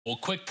Well,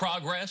 quick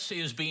progress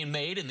is being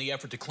made in the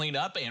effort to clean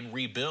up and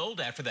rebuild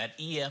after that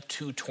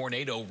EF2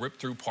 tornado ripped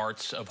through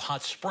parts of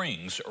Hot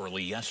Springs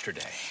early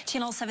yesterday.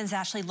 Channel 7's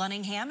Ashley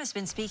Lunningham has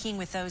been speaking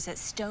with those at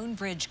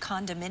Stoneridge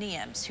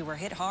Condominiums who were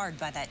hit hard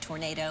by that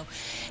tornado,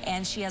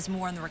 and she has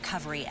more on the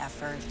recovery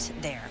effort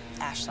there.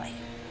 Ashley.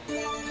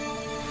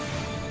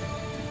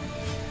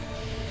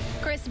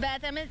 Chris,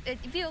 Beth,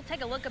 if you'll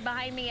take a look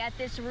behind me at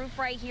this roof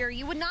right here,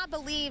 you would not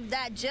believe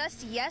that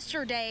just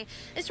yesterday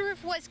this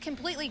roof was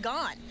completely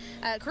gone.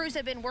 Crews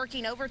have been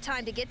working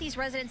overtime to get these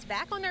residents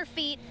back on their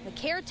feet. The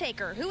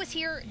caretaker who was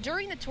here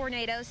during the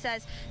tornado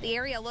says the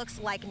area looks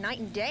like night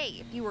and day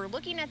if you were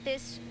looking at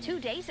this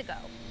 2 days ago.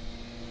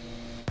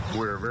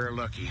 We're very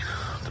lucky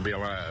to be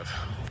alive.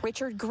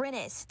 Richard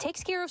Grinnis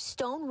takes care of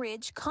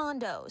Stoneridge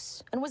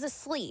Condos and was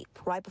asleep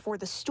right before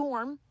the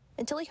storm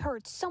until he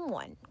heard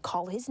someone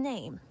call his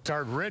name. I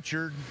heard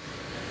Richard.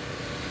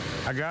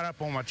 I got up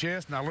on my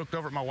chest and I looked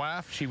over at my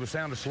wife. She was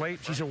sound asleep.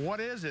 She said, "What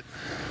is it?"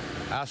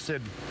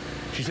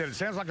 She said, "It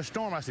sounds like a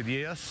storm." I said,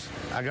 "Yes."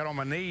 I got on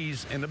my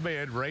knees in the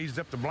bed, raised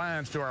up the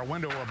blinds to our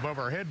window above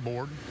our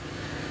headboard.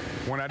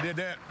 When I did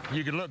that,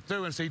 you could look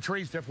through and see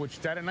tree stuff, which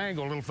is at an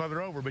angle a little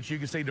further over, but you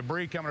could see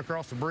debris coming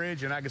across the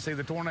bridge, and I could see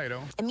the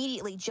tornado.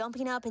 Immediately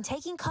jumping up and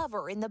taking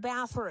cover in the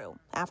bathroom.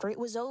 After it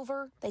was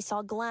over, they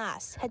saw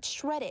glass had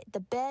shredded the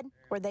bed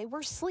where they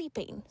were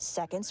sleeping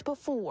seconds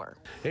before.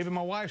 Even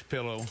my wife's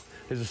pillow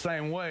is the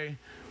same way.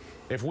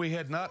 If we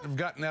had not have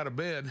gotten out of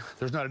bed,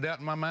 there's not a doubt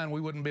in my mind we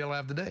wouldn't be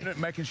alive today.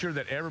 Making sure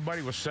that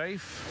everybody was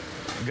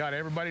safe, got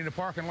everybody in the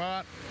parking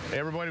lot,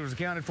 everybody was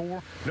accounted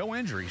for, no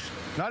injuries,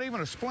 not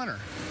even a splinter.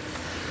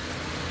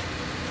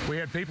 We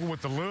had people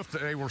with the roof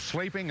that they were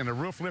sleeping and the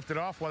roof lifted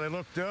off while they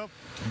looked up.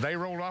 They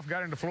rolled off,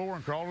 got in the floor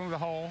and crawled into the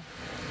hall.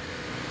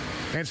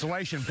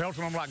 Insulation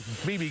pelting them like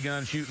BB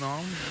guns shooting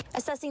on them.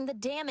 Assessing the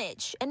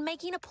damage and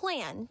making a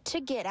plan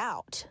to get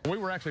out. We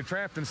were actually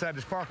trapped inside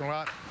this parking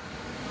lot.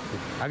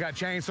 I got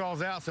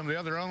chainsaws out. Some of the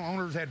other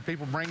owners had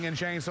people bring in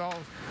chainsaws.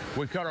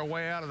 We cut our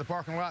way out of the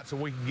parking lot so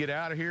we could get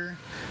out of here.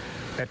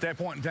 At that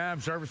point in time,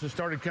 services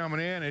started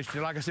coming in.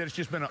 Like I said, it's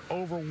just been an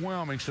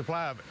overwhelming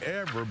supply of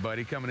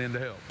everybody coming in to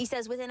help. He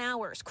says within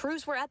hours,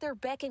 crews were at their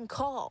beck and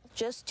call.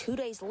 Just 2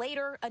 days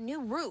later, a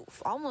new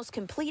roof almost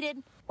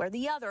completed where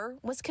the other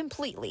was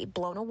completely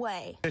blown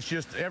away. It's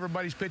just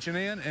everybody's pitching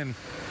in, and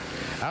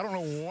I don't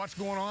know what's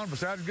going on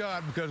besides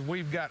God, because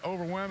we've got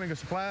overwhelming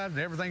supplies and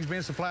everything's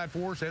being supplied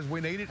for us as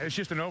we need it. It's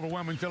just an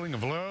overwhelming feeling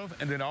of love,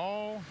 and then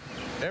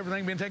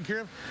everything being taken care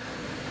of.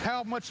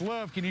 How much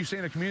love can you see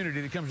in a community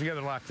that comes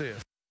together like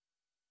this?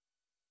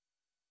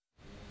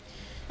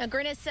 Now,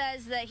 Grinnis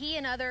says that he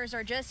and others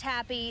are just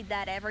happy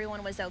that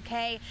everyone was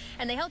okay,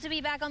 and they hope to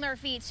be back on their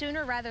feet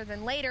sooner rather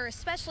than later,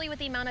 especially with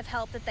the amount of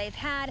help that they've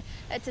had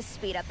to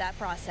speed up that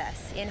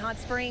process. In Hot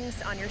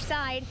Springs, on your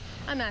side,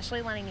 I'm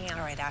Ashley Lunningham. All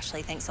right,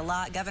 Ashley, thanks a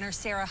lot. Governor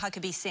Sarah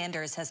Huckabee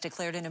Sanders has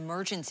declared an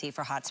emergency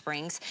for Hot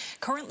Springs.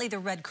 Currently, the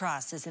Red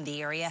Cross is in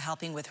the area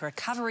helping with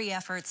recovery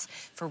efforts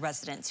for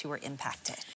residents who were impacted.